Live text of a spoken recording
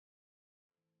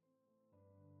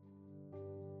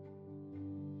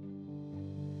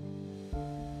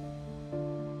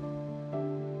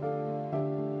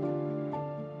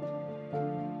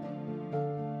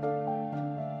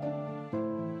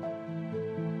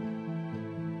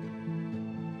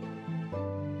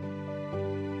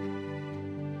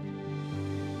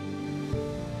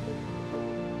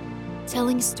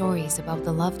Telling stories about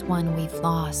the loved one we've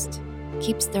lost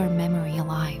keeps their memory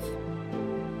alive,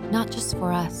 not just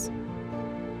for us,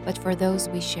 but for those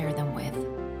we share them with.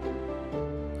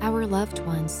 Our loved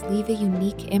ones leave a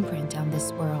unique imprint on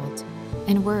this world,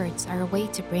 and words are a way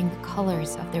to bring the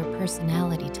colors of their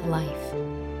personality to life,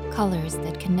 colors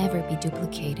that can never be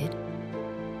duplicated.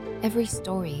 Every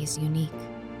story is unique.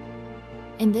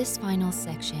 In this final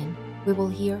section, we will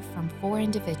hear from 4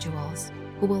 individuals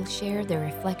who will share their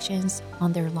reflections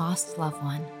on their lost loved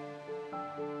one.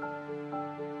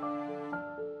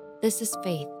 This is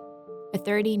Faith, a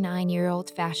 39-year-old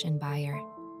fashion buyer.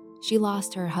 She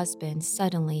lost her husband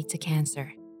suddenly to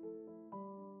cancer.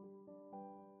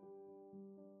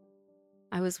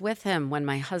 I was with him when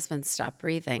my husband stopped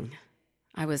breathing.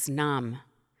 I was numb.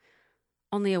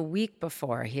 Only a week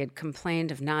before, he had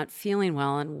complained of not feeling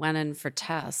well and went in for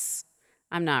tests.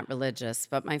 I'm not religious,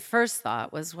 but my first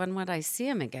thought was, when would I see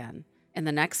him again? In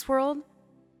the next world?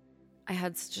 I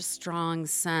had such a strong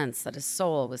sense that his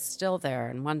soul was still there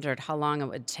and wondered how long it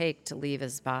would take to leave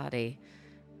his body.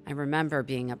 I remember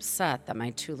being upset that my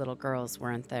 2 little girls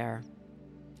weren't there.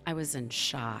 I was in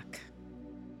shock,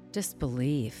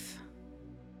 disbelief.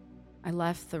 I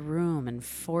left the room and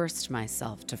forced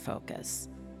myself to focus.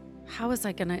 How was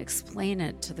I going to explain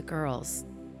it to the girls?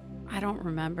 I don't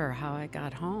remember how I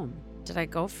got home. Did I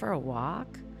go for a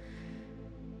walk?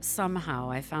 Somehow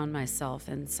I found myself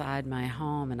inside my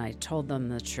home and I told them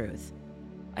the truth.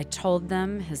 I told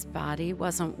them his body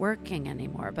wasn't working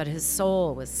anymore, but his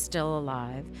soul was still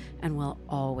alive and will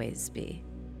always be.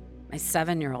 My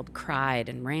 7-year-old cried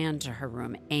and ran to her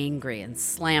room angry and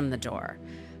slammed the door.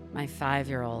 My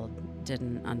 5-year-old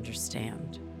didn't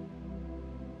understand.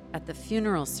 At the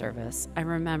funeral service, I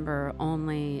remember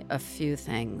only a few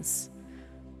things.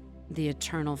 The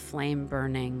eternal flame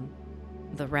burning,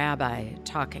 the rabbi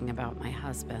talking about my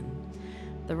husband.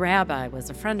 The rabbi was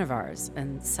a friend of ours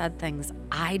and said things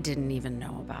I didn't even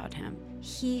know about him.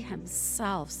 He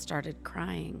himself started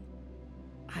crying.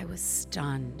 I was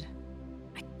stunned.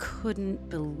 I couldn't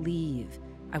believe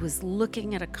I was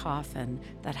looking at a coffin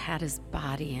that had his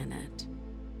body in it.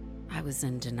 I was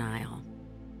in denial.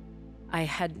 I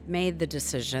had made the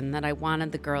decision that I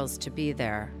wanted the girls to be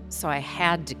there, so I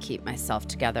had to keep myself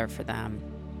together for them.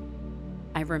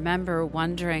 I remember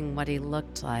wondering what he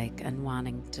looked like and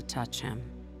wanting to touch him.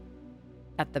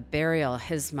 At the burial,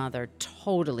 his mother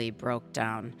totally broke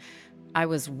down. I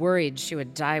was worried she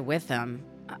would die with him.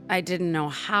 I didn't know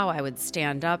how I would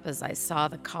stand up as I saw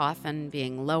the coffin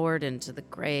being lowered into the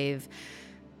grave.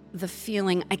 The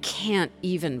feeling, I can't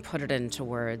even put it into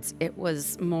words. It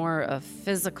was more a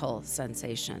physical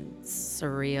sensation,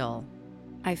 surreal.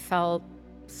 I felt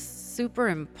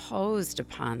superimposed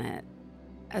upon it,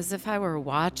 as if I were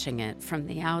watching it from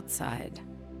the outside.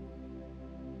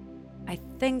 I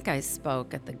think I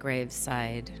spoke at the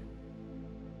graveside.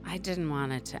 I didn't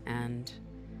want it to end.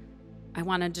 I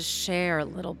wanted to share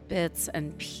little bits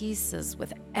and pieces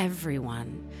with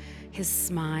everyone. His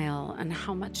smile and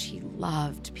how much he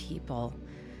loved people.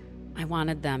 I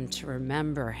wanted them to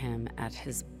remember him at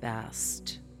his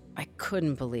best. I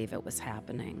couldn't believe it was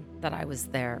happening, that I was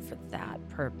there for that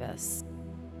purpose.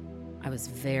 I was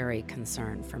very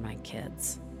concerned for my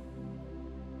kids.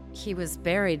 He was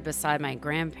buried beside my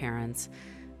grandparents,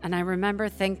 and I remember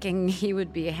thinking he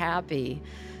would be happy.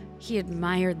 He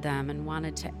admired them and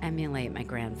wanted to emulate my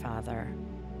grandfather.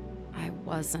 I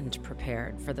wasn't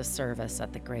prepared for the service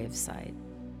at the gravesite.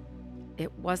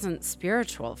 It wasn't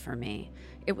spiritual for me.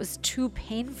 It was too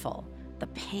painful. The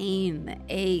pain, the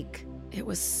ache, it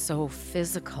was so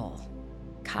physical.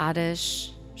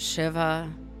 Kaddish,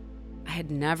 Shiva, I had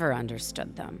never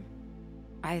understood them.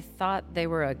 I thought they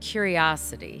were a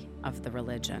curiosity of the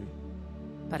religion.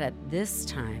 But at this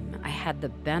time, I had the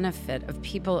benefit of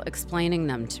people explaining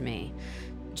them to me.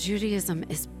 Judaism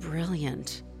is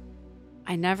brilliant.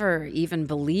 I never even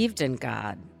believed in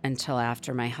God until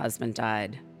after my husband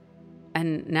died.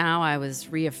 And now I was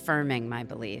reaffirming my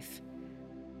belief.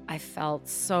 I felt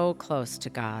so close to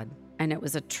God, and it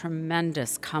was a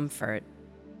tremendous comfort.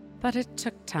 But it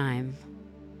took time.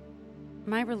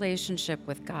 My relationship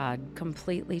with God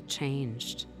completely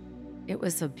changed. It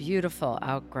was a beautiful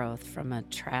outgrowth from a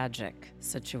tragic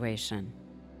situation.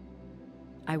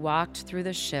 I walked through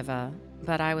the Shiva,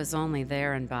 but I was only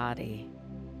there in body.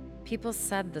 People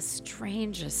said the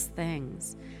strangest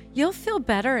things. You'll feel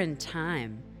better in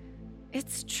time.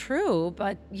 It's true,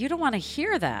 but you don't want to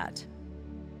hear that.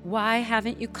 Why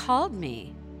haven't you called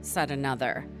me? Said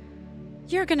another.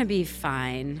 You're going to be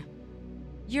fine.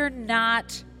 You're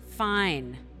not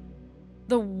fine.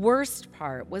 The worst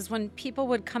part was when people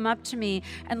would come up to me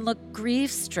and look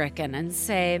grief-stricken and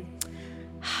say,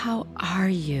 How are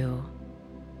you?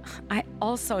 I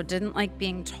also didn't like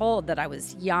being told that I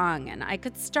was young and I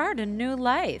could start a new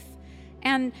life.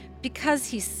 And because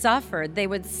he suffered, they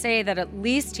would say that at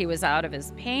least he was out of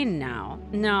his pain now.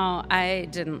 No, I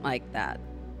didn't like that.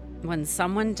 When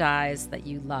someone dies that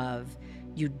you love,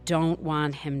 you don't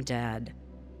want him dead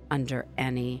under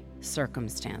any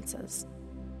circumstances.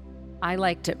 I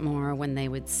liked it more when they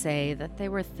would say that they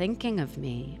were thinking of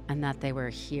me and that they were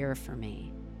here for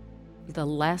me. The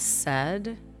less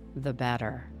said, the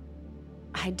better.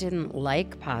 I didn't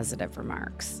like positive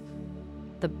remarks.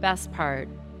 The best part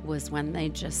was when they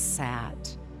just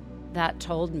sat. That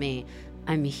told me,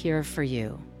 I'm here for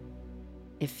you.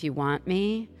 If you want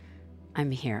me, I'm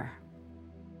here.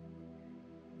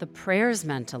 The prayers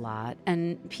meant a lot,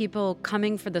 and people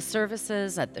coming for the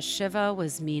services at the Shiva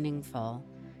was meaningful.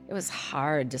 It was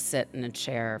hard to sit in a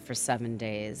chair for 7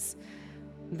 days.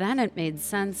 Then it made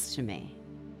sense to me.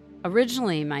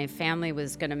 Originally, my family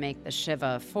was going to make the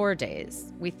Shiva 4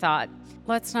 days. We thought,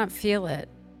 let's not feel it.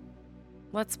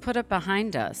 Let's put it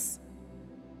behind us.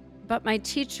 But my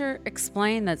teacher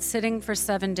explained that sitting for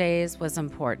 7 days was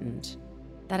important,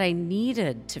 that I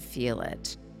needed to feel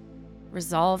it,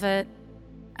 resolve it,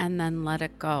 and then let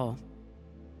it go.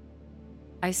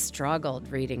 I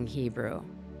struggled reading Hebrew,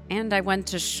 and I went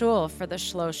to shul for the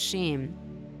Shloshim.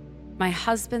 My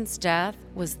husband's death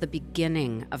was the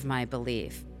beginning of my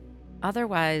belief.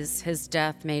 Otherwise, his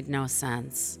death made no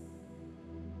sense.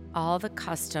 All the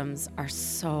customs are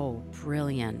so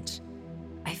brilliant.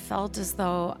 I felt as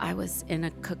though I was in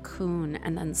a cocoon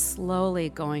and then slowly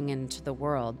going into the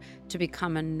world to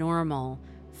become a normal,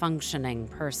 functioning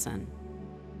person.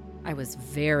 I was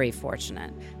very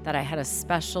fortunate that I had a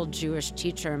special Jewish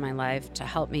teacher in my life to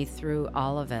help me through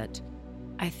all of it.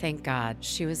 I thank God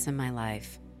she was in my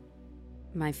life.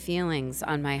 My feelings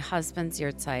on my husband's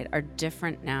yahrzeit are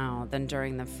different now than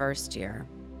during the first year.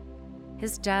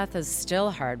 His death is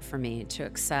still hard for me to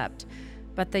accept,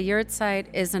 but the yahrzeit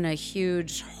isn't a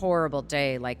huge, horrible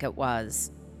day like it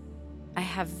was. I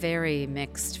have very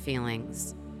mixed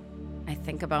feelings. I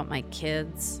think about my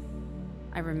kids.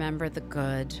 I remember the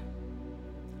good.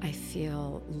 I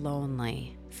feel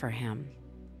lonely for him.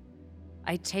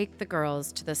 I take the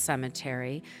girls to the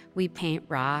cemetery. We paint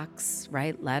rocks,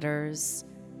 write letters,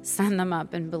 send them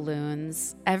up in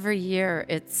balloons. Every year,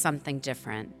 it's something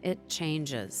different. It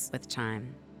changes with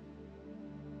time.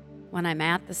 When I'm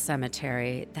at the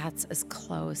cemetery, that's as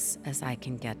close as I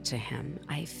can get to him.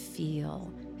 I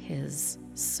feel his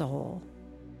soul.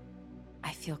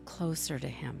 I feel closer to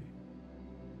him.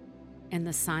 In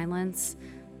the silence,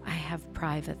 I have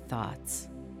private thoughts.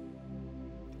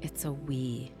 It's a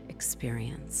we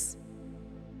experience.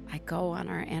 I go on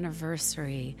our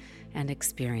anniversary and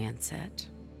experience it.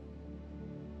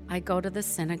 I go to the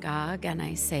synagogue and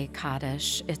I say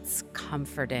Kaddish. It's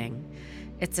comforting.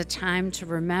 It's a time to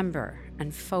remember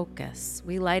and focus.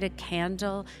 We light a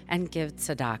candle and give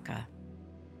tzedakah.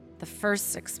 The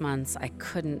first 6 months, I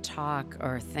couldn't talk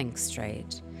or think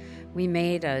straight. We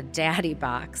made a daddy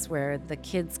box where the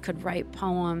kids could write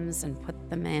poems and put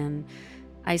them in.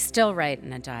 I still write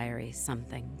in a diary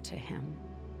something to him.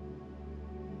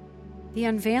 The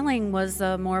unveiling was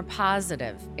a more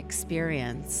positive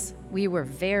experience. We were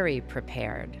very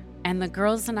prepared, and the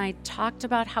girls and I talked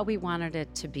about how we wanted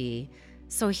it to be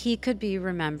so he could be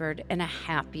remembered in a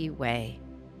happy way.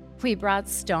 We brought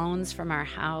stones from our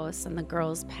house, and the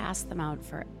girls passed them out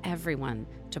for everyone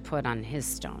to put on his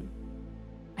stone.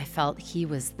 I felt he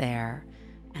was there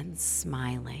and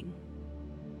smiling,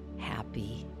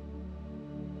 happy.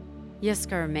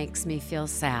 Yizkor makes me feel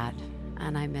sad,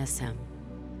 and I miss him.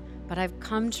 But I've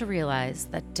come to realize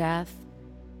that death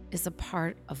is a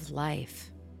part of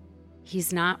life.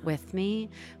 He's not with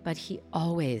me, but he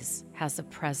always has a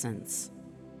presence.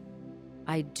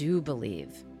 I do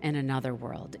believe in another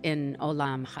world, in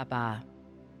Olam Haba.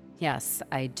 Yes,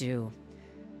 I do.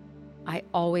 I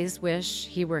always wish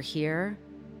he were here,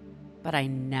 but I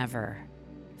never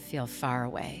feel far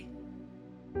away.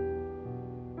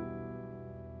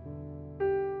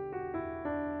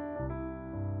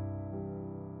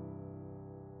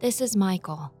 This is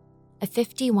Michael, a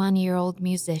 51-year-old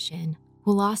musician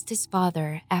who lost his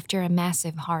father after a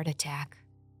massive heart attack.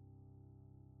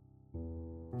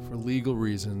 For legal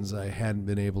reasons, I hadn't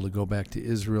been able to go back to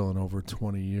Israel in over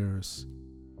 20 years.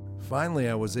 Finally,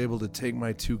 I was able to take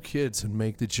my 2 kids and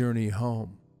make the journey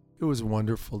home. It was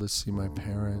wonderful to see my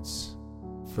parents.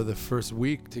 For the first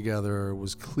week together, it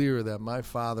was clear that my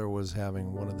father was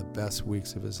having one of the best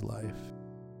weeks of his life.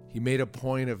 He made a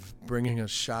point of bringing us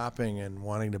shopping and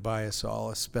wanting to buy us all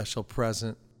a special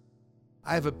present.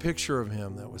 I have a picture of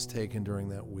him that was taken during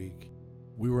that week.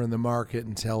 We were in the market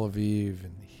in Tel Aviv,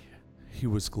 and he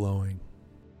was glowing.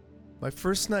 My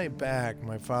first night back,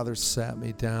 my father sat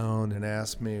me down and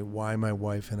asked me why my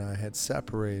wife and I had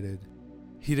separated.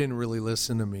 He didn't really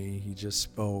listen to me, he just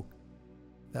spoke.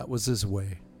 That was his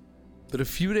way. But a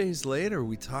few days later,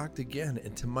 we talked again,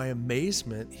 and to my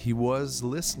amazement, he was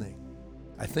listening.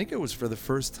 I think it was for the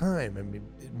first time. I mean,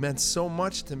 it meant so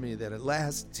much to me that at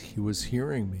last he was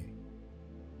hearing me.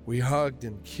 We hugged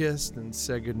and kissed and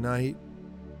said goodnight.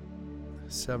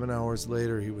 7 hours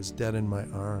later, he was dead in my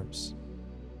arms.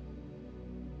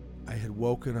 I had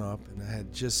woken up and I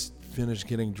had just finished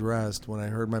getting dressed when I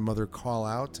heard my mother call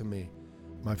out to me.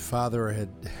 My father had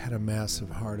had a massive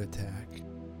heart attack.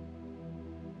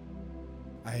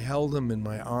 I held him in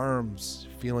my arms,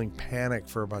 feeling panic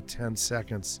for about 10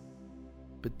 seconds.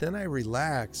 But then I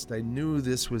relaxed. I knew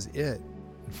this was it.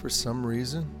 And for some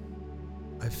reason,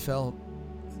 I felt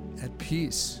at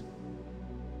peace.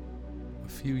 A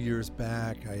few years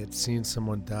back, I had seen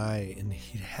someone die, and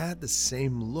he'd had the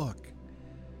same look.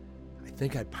 I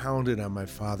think I pounded on my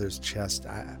father's chest.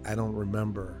 I don't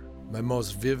remember. My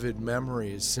most vivid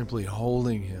memory is simply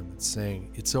holding him and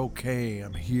saying, "It's okay,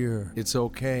 I'm here, it's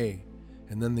okay."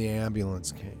 And then the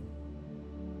ambulance came.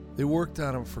 They worked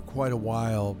on him for quite a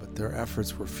while, but their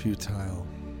efforts were futile.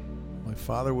 My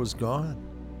father was gone.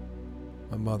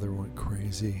 My mother went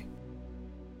crazy.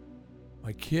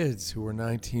 My kids, who were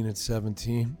 19 and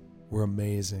 17, were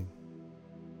amazing.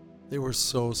 They were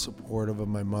so supportive of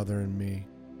my mother and me.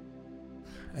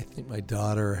 I think my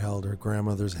daughter held her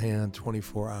grandmother's hand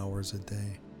 24 hours a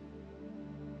day.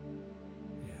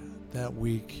 That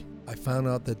week, I found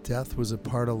out that death was a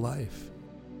part of life.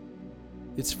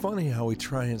 It's funny how we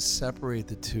try and separate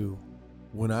the two.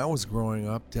 When I was growing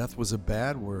up, death was a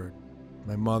bad word.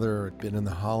 My mother had been in the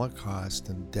Holocaust,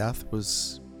 and death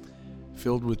was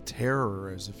filled with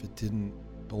terror as if it didn't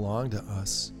belong to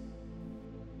us.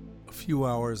 A few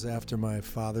hours after my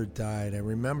father died, I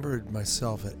remembered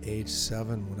myself at age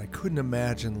 7 when I couldn't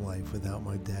imagine life without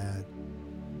my dad.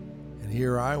 And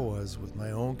here I was with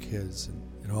my own kids, and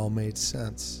it all made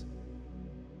sense.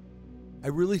 I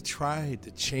really tried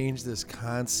to change this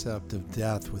concept of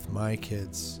death with my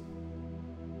kids.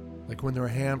 Like when their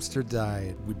hamster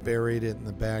died, we buried it in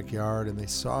the backyard and they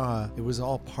saw it was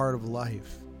all part of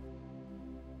life.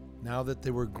 Now that they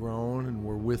were grown and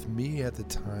were with me at the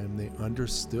time, they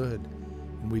understood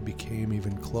and we became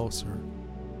even closer.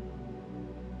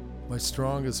 My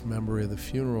strongest memory of the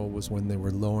funeral was when they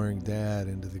were lowering Dad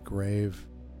into the grave.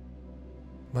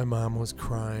 My mom was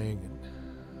crying and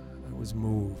I was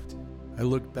moved. I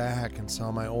looked back and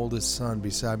saw my oldest son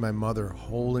beside my mother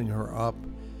holding her up.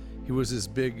 He was this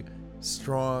big,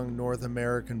 strong North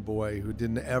American boy who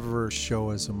didn't ever show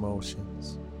his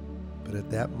emotions. But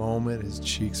at that moment, his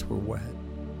cheeks were wet.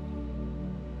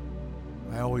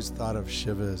 I always thought of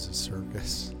Shiva as a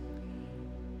circus.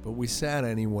 But we sat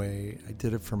anyway. I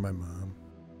did it for my mom.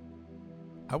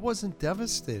 I wasn't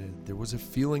devastated. There was a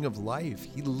feeling of life.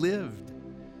 He lived.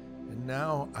 And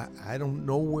now I don't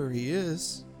know where he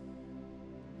is.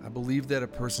 I believe that a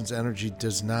person's energy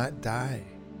does not die.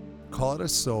 Call it a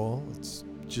soul, it's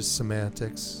just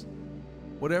semantics.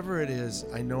 Whatever it is,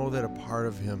 I know that a part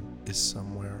of him is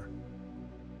somewhere.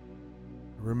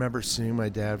 I remember seeing my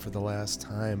dad for the last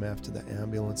time after the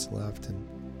ambulance left, and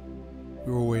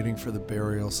we were waiting for the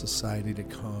burial society to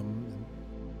come. And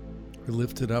we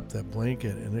lifted up that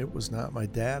blanket, and it was not my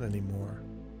dad anymore.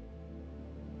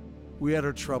 We had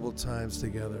our troubled times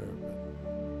together.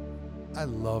 I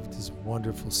loved his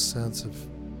wonderful sense of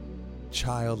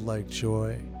childlike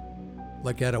joy,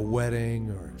 like at a wedding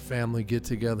or a family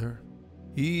get-together.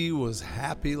 He was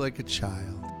happy like a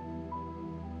child.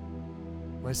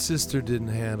 My sister didn't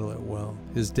handle it well,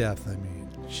 his death, I mean.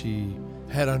 She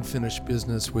had unfinished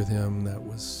business with him that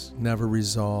was never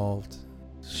resolved.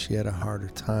 She had a harder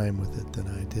time with it than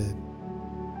I did.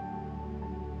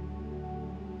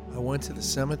 I went to the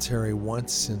cemetery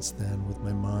once since then with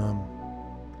my mom.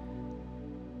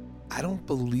 I don't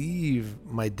believe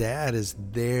my dad is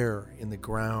there in the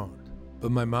ground,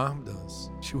 but my mom does.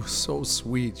 She was so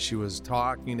sweet. She was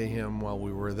talking to him while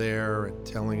we were there and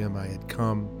telling him I had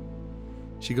come.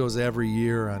 She goes every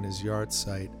year on his yard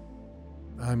site.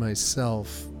 I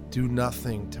myself do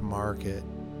nothing to mark it.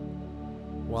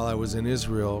 While I was in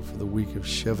Israel for the week of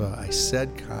Shiva, I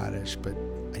said Kaddish, but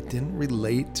I didn't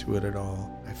relate to it at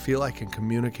all. I feel I can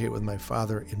communicate with my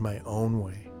father in my own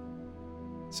way.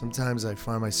 Sometimes I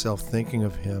find myself thinking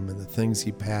of him and the things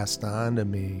he passed on to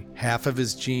me. Half of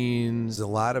his genes, a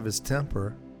lot of his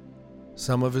temper,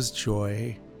 some of his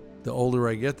joy. The older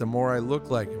I get, the more I look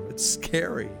like him. It's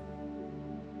scary.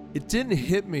 It didn't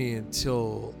hit me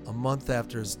until a month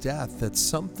after his death that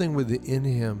something within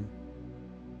him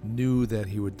knew that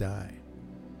he would die.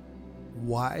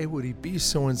 Why would he be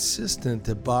so insistent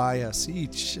to buy us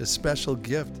each a special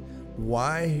gift?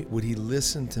 Why would he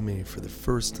listen to me for the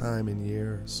first time in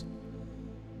years?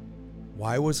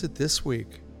 Why was it this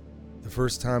week, the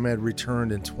first time I had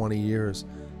returned in 20 years?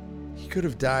 He could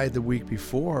have died the week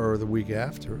before or the week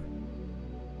after.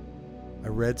 I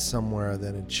read somewhere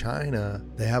that in China,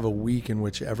 they have a week in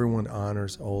which everyone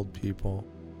honors old people.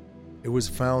 It was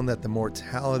found that the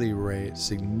mortality rate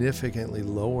significantly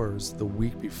lowers the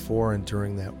week before and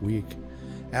during that week.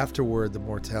 Afterward, the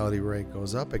mortality rate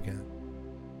goes up again.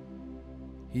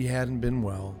 He hadn't been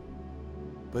well,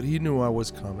 but he knew I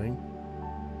was coming.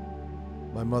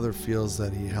 My mother feels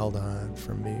that he held on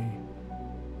for me.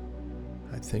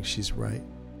 I think she's right.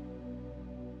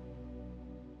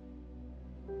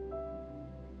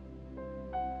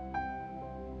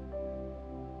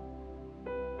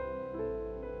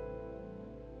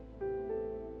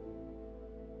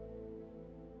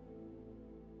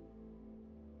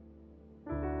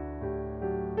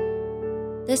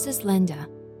 This is Linda,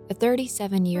 a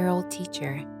 37-year-old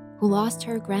teacher who lost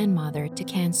her grandmother to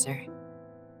cancer.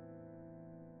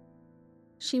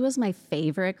 She was my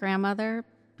favorite grandmother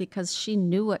because she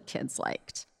knew what kids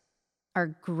liked. Our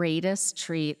greatest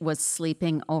treat was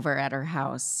sleeping over at her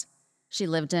house. She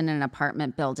lived in an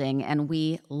apartment building, and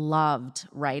we loved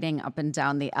riding up and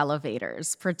down the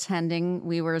elevators, pretending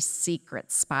we were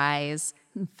secret spies,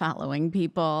 following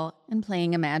people, and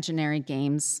playing imaginary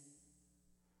games.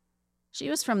 She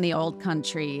was from the old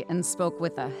country and spoke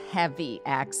with a heavy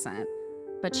accent,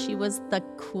 but she was the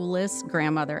coolest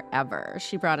grandmother ever.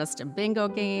 She brought us to bingo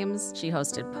games. She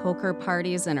hosted poker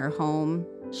parties in her home.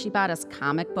 She bought us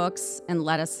comic books and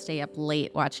let us stay up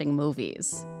late watching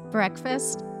movies.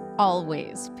 Breakfast,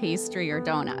 always pastry or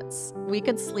donuts. We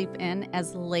could sleep in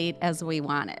as late as we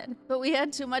wanted, but we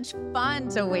had too much fun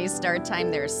to waste our time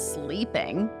there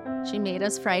sleeping. She made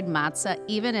us fried matzah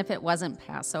even if it wasn't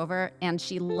Passover, and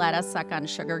she let us suck on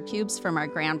sugar cubes from our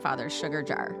grandfather's sugar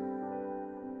jar.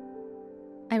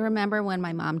 I remember when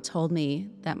my mom told me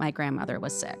that my grandmother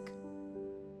was sick.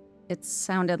 It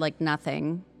sounded like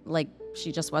nothing, like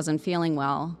she just wasn't feeling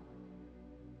well,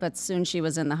 but soon she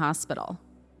was in the hospital.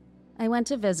 I went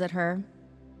to visit her,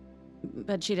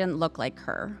 but she didn't look like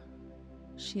her.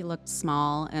 She looked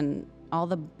small, and all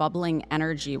the bubbling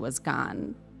energy was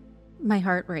gone. My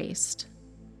heart raced.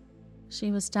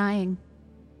 She was dying.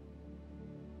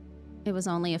 It was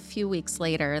only a few weeks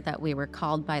later that we were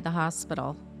called by the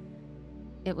hospital.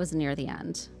 It was near the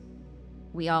end.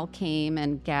 We all came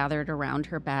and gathered around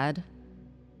her bed.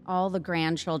 All the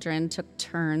grandchildren took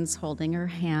turns holding her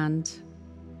hand.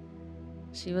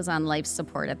 She was on life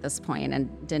support at this point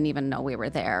and didn't even know we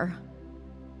were there.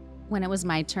 When it was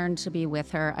my turn to be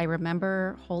with her, I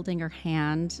remember holding her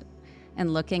hand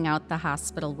and looking out the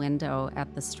hospital window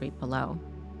at the street below.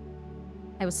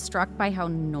 I was struck by how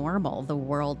normal the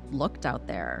world looked out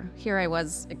there. Here I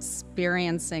was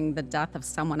experiencing the death of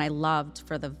someone I loved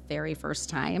for the very first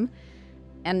time,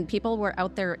 and people were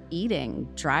out there eating,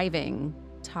 driving,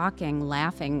 talking,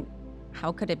 laughing.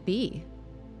 How could it be?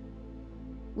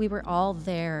 We were all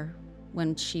there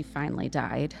when she finally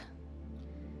died.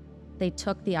 They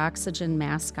took the oxygen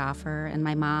mask off her, and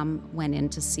my mom went in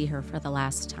to see her for the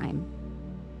last time.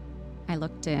 I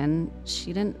looked in.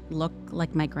 She didn't look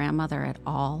like my grandmother at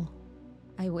all.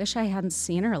 I wish I hadn't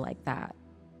seen her like that.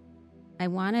 I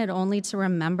wanted only to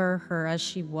remember her as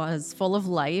she was, full of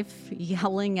life,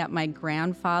 yelling at my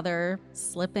grandfather,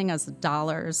 slipping us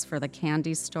dollars for the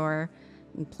candy store,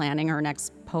 and planning her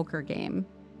next poker game.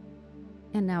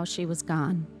 And now she was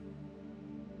gone.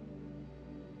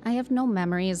 I have no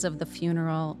memories of the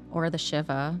funeral or the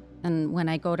Shiva, and when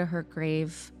I go to her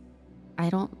grave, I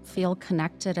don't feel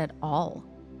connected at all.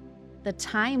 The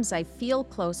times I feel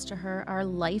close to her are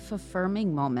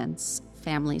life-affirming moments,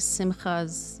 family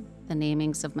simchas, the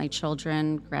namings of my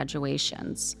children,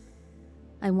 graduations.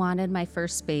 I wanted my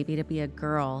first baby to be a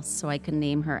girl so I could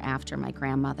name her after my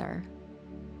grandmother.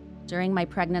 During my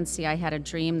pregnancy, I had a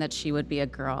dream that she would be a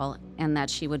girl and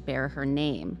that she would bear her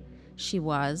name. She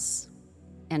was,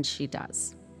 and she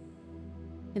does.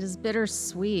 It is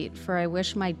bittersweet, for I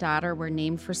wish my daughter were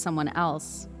named for someone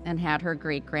else and had her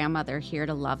great-grandmother here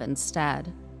to love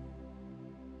instead.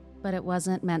 But it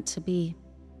wasn't meant to be.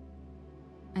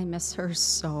 I miss her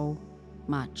so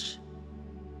much.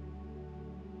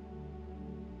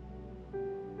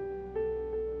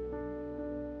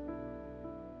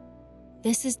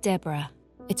 This is Deborah,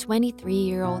 a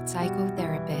 23-year-old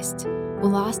psychotherapist who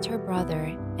lost her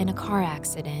brother in a car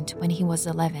accident when he was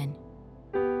 11.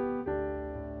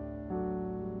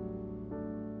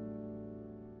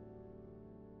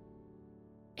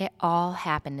 all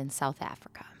happened in South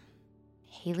Africa.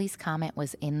 Halley's Comet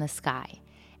was in the sky,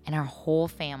 and our whole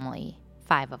family,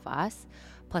 5 of us,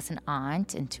 plus an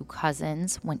aunt and 2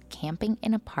 cousins, went camping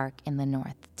in a park in the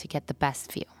north to get the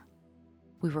best view.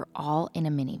 We were all in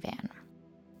a minivan.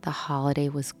 The holiday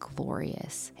was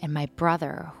glorious, and my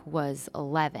brother, who was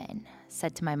 11,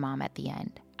 said to my mom at the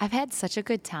end, "I've had such a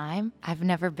good time. I've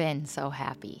never been so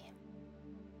happy."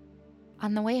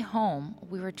 On the way home,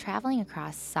 we were traveling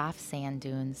across soft sand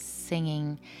dunes,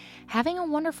 singing, having a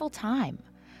wonderful time.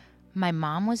 My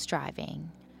mom was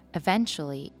driving.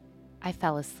 Eventually, I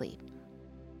fell asleep.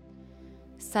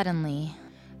 Suddenly,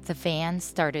 the van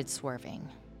started swerving.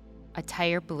 A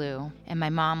tire blew, and my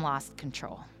mom lost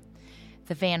control.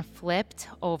 The van flipped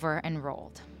over and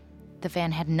rolled. The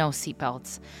van had no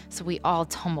seatbelts, so we all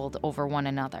tumbled over one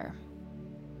another.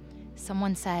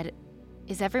 Someone said,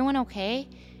 "Is everyone okay?"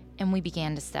 And we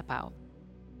began to step out.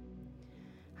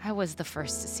 I was the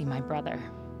first to see my brother.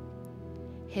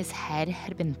 His head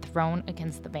had been thrown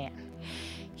against the van.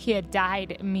 He had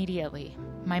died immediately.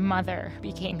 My mother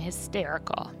became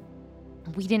hysterical.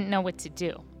 We didn't know what to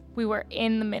do. We were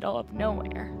in the middle of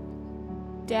nowhere.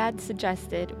 Dad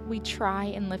suggested we try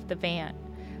and lift the van,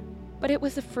 but it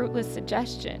was a fruitless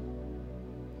suggestion.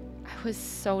 I was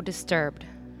so disturbed.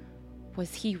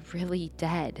 Was he really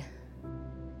dead?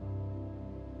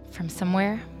 From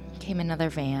somewhere came another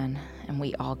van, and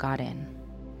we all got in.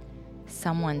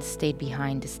 Someone stayed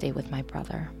behind to stay with my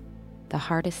brother. The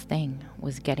hardest thing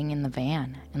was getting in the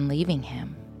van and leaving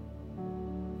him.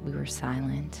 We were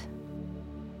silent.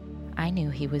 I knew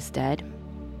he was dead.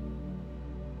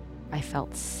 I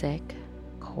felt sick,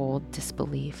 cold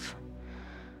disbelief.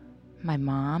 My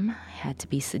mom had to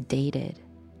be sedated.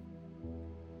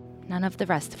 None of the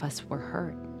rest of us were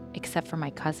hurt, except for my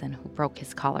cousin who broke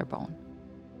his collarbone.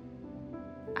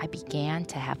 I began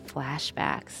to have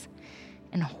flashbacks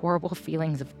and horrible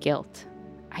feelings of guilt.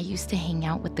 I used to hang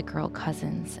out with the girl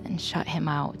cousins and shut him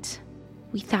out.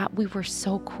 We thought we were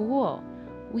so cool.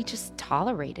 We just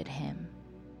tolerated him.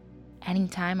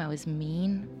 Anytime I was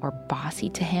mean or bossy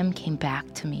to him came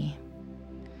back to me.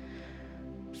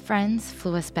 Friends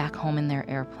flew us back home in their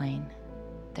airplane.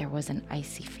 There was an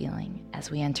icy feeling as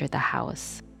we entered the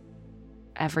house.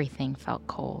 Everything felt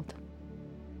cold.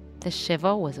 The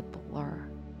Shiva was a blur.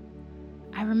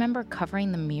 I remember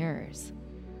covering the mirrors.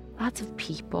 Lots of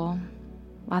people,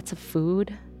 lots of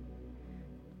food.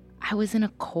 I was in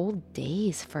a cold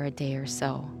daze for a day or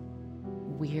so.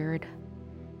 Weird,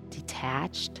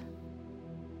 detached.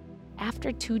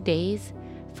 After 2 days,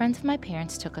 friends of my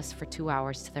parents took us for 2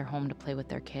 hours to their home to play with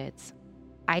their kids.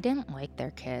 I didn't like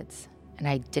their kids, and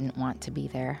I didn't want to be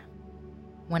there.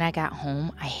 When I got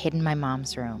home, I hid in my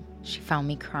mom's room. She found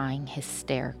me crying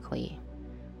hysterically.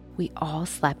 We all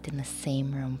slept in the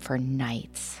same room for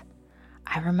nights.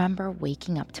 I remember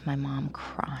waking up to my mom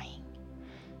crying.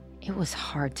 It was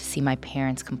hard to see my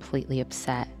parents completely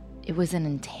upset. It was an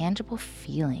intangible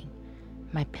feeling.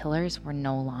 My pillars were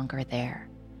no longer there.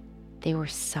 They were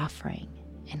suffering,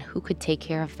 and who could take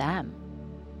care of them?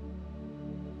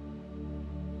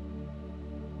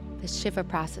 The Shiva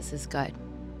process is good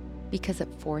because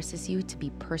it forces you to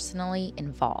be personally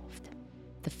involved.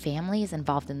 The family is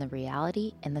involved in the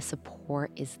reality, and the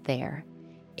support is there.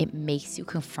 It makes you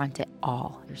confront it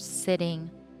all. You're sitting,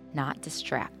 not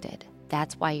distracted.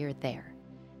 That's why you're there.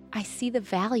 I see the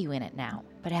value in it now,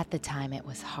 but at the time it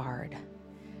was hard.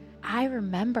 I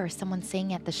remember someone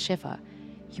saying at the Shiva,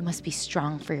 "You must be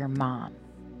strong for your mom."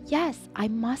 Yes, I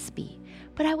must be,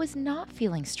 but I was not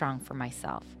feeling strong for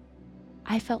myself.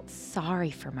 I felt sorry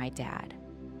for my dad.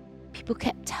 People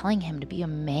kept telling him to be a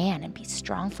man and be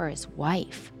strong for his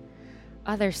wife.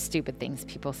 Other stupid things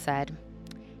people said.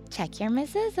 Check your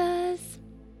mezuzahs.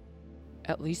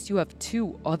 At least you have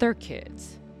 2 other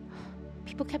kids.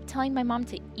 People kept telling my mom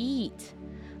to eat.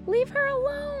 Leave her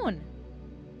alone.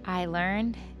 I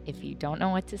learned if you don't know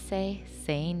what to say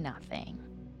nothing.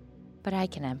 But I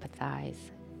can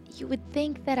empathize. You would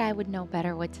think that I would know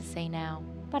better what to say now,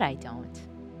 but I don't.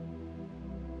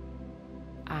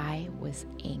 I was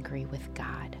angry with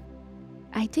God.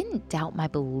 I didn't doubt my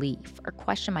belief or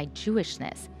question my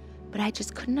Jewishness, but I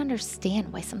just couldn't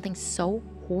understand why something so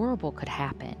horrible could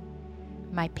happen.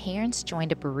 My parents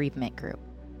joined a bereavement group,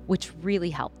 which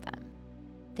really helped them.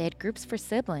 They had groups for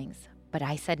siblings, but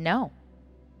I said no.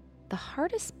 The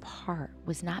hardest part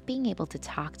was not being able to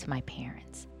talk to my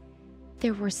parents.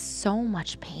 There was so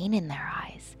much pain in their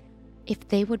eyes. If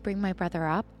they would bring my brother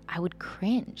up, I would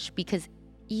cringe because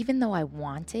even though I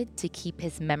wanted to keep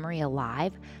his memory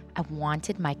alive, I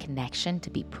wanted my connection to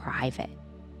be private.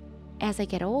 As I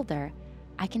get older,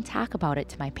 I can talk about it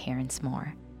to my parents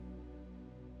more.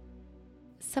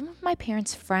 Some of my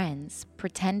parents' friends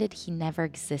pretended he never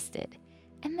existed,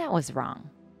 and that was wrong.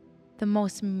 The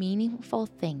most meaningful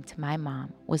thing to my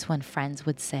mom was when friends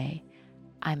would say,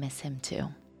 "I miss him too."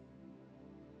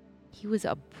 He was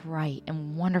a bright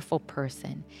and wonderful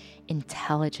person,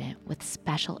 intelligent with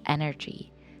special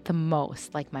energy, the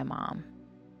most like my mom.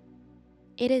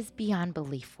 It is beyond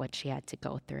belief what she had to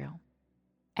go through.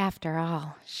 After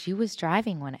all, she was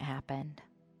driving when it happened.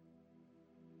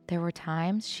 There were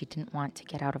times she didn't want to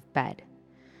get out of bed,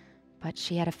 but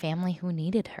she had a family who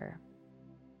needed her.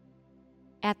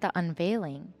 At the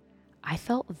unveiling, I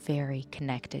felt very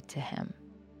connected to him.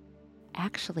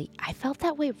 Actually, I felt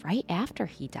that way right after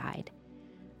he died.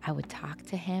 I would talk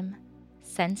to him,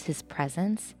 sense his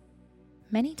presence.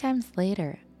 Many times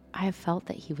later, I have felt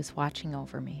that he was watching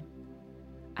over me.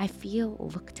 I feel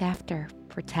looked after,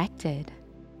 protected.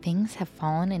 Things have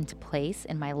fallen into place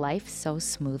in my life so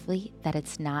smoothly that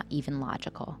it's not even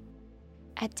logical.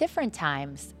 At different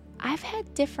times, I've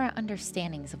had different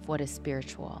understandings of what is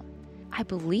spiritual. I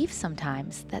believe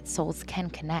sometimes that souls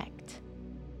can connect.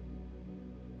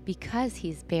 Because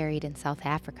he's buried in South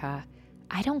Africa,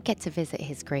 I don't get to visit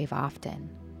his grave often.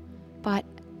 But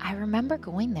I remember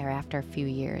going there after a few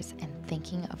years and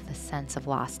thinking of the sense of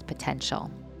lost potential.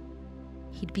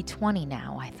 He'd be 20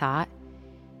 now, I thought,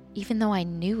 even though I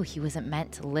knew he wasn't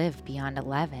meant to live beyond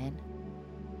 11.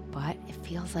 But it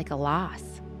feels like a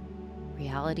loss.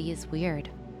 Reality is weird.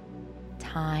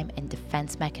 Time and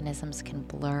defense mechanisms can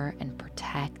blur and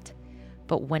protect,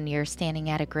 but when you're standing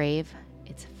at a grave,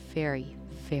 it's very,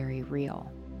 very real.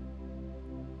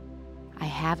 I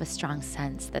have a strong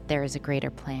sense that there is a greater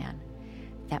plan,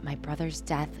 that my brother's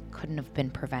death couldn't have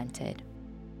been prevented.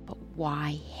 But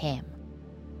why him?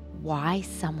 Why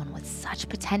someone with such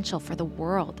potential for the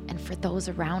world and for those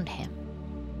around him?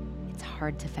 It's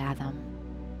hard to fathom.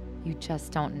 You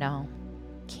just don't know,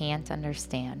 can't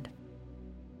understand.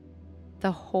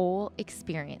 The whole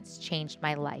experience changed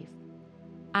my life.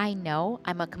 I know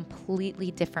I'm a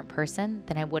completely different person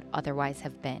than I would otherwise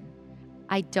have been.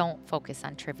 I don't focus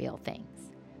on trivial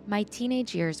things. My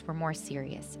teenage years were more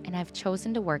serious, and I've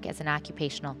chosen to work as an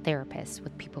occupational therapist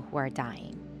with people who are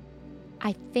dying.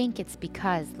 I think it's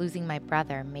because losing my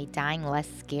brother made dying less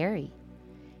scary.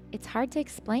 It's hard to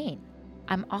explain.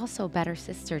 I'm also a better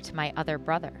sister to my other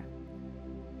brother.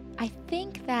 I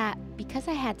think that because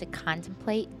I had to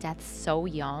contemplate death so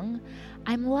young,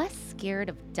 I'm less scared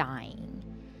of dying.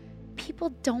 People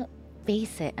don't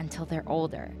face it until they're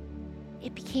older.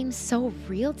 It became so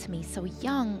real to me so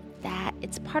young that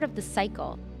it's part of the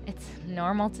cycle. It's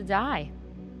normal to die.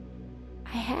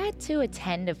 I had to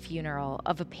attend a funeral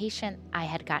of a patient I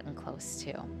had gotten close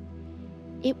to.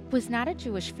 It was not a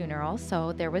Jewish funeral,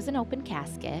 so there was an open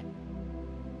casket.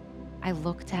 I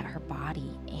looked at her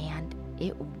body and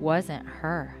it wasn't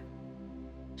her.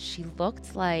 She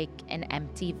looked like an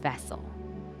empty vessel.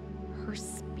 Her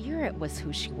spirit was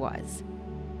who she was.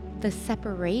 The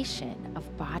separation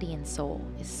of body and soul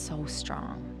is so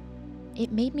strong.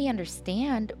 It made me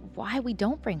understand why we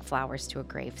don't bring flowers to a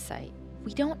gravesite.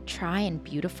 We don't try and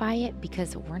beautify it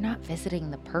because we're not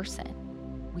visiting the person.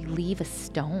 We leave a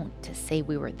stone to say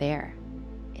we were there.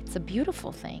 It's a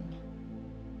beautiful thing.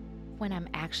 When I'm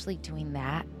actually doing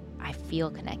that, I feel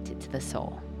connected to the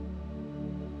soul.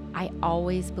 I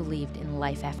always believed in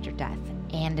life after death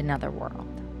and another world.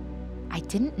 I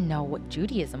didn't know what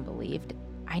Judaism believed.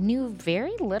 I knew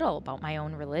very little about my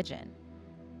own religion.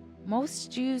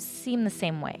 Most Jews seem the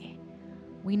same way.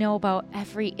 We know about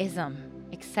every ism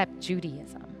except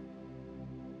Judaism.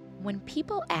 When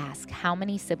people ask how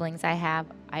many siblings I have,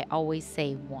 I always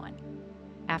say one.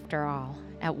 After all,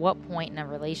 at what point in a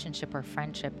relationship or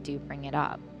friendship do you bring it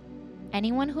up?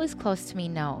 Anyone who is close to me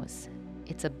knows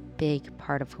it's a big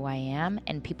part of who I am,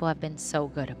 and people have been so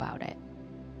good about it.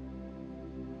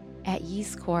 At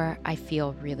Yizkor, I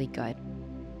feel really good.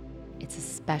 It's a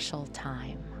special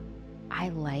time. I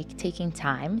like taking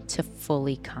time to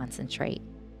fully concentrate.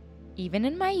 Even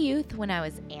in my youth, when I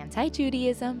was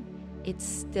anti-Judaism, it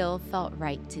still felt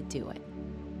right to do it.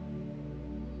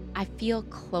 I feel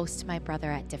close to my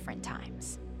brother at different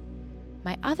times.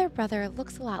 My other brother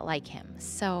looks a lot like him,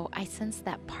 so I sense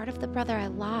that part of the brother I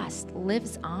lost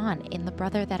lives on in the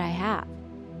brother that I have.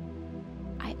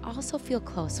 I also feel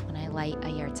close when I light a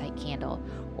Yahrzeit candle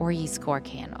or Yizkor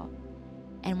candle.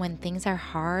 And when things are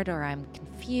hard or I'm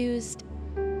confused,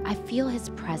 I feel his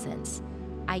presence.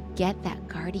 I get that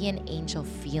guardian angel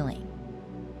feeling.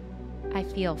 I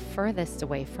feel furthest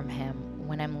away from him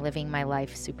when I'm living my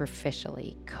life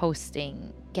superficially,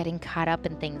 coasting, getting caught up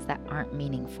in things that aren't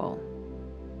meaningful.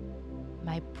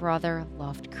 My brother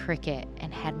loved cricket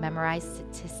and had memorized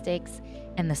statistics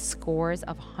and the scores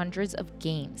of hundreds of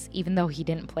games, even though he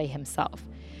didn't play himself.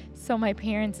 So my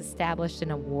parents established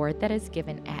an award that is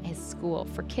given at his school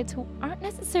for kids who aren't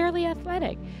necessarily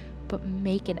athletic, but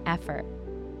make an effort.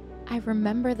 I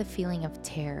remember the feeling of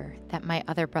terror that my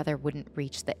other brother wouldn't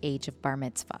reach the age of bar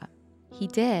mitzvah. He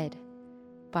did,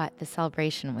 but the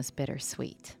celebration was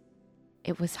bittersweet.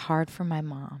 It was hard for my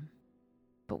mom,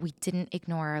 but we didn't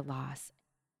ignore our loss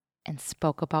and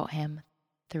spoke about him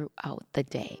throughout the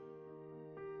day.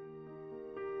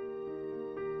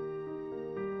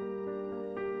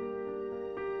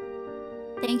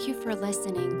 Thank you for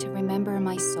listening to Remember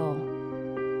My Soul.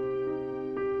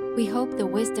 We hope the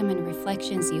wisdom and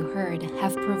reflections you heard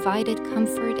have provided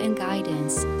comfort and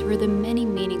guidance through the many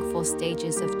meaningful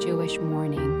stages of Jewish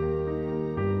mourning.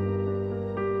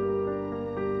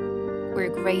 We're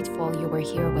grateful you were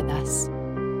here with us.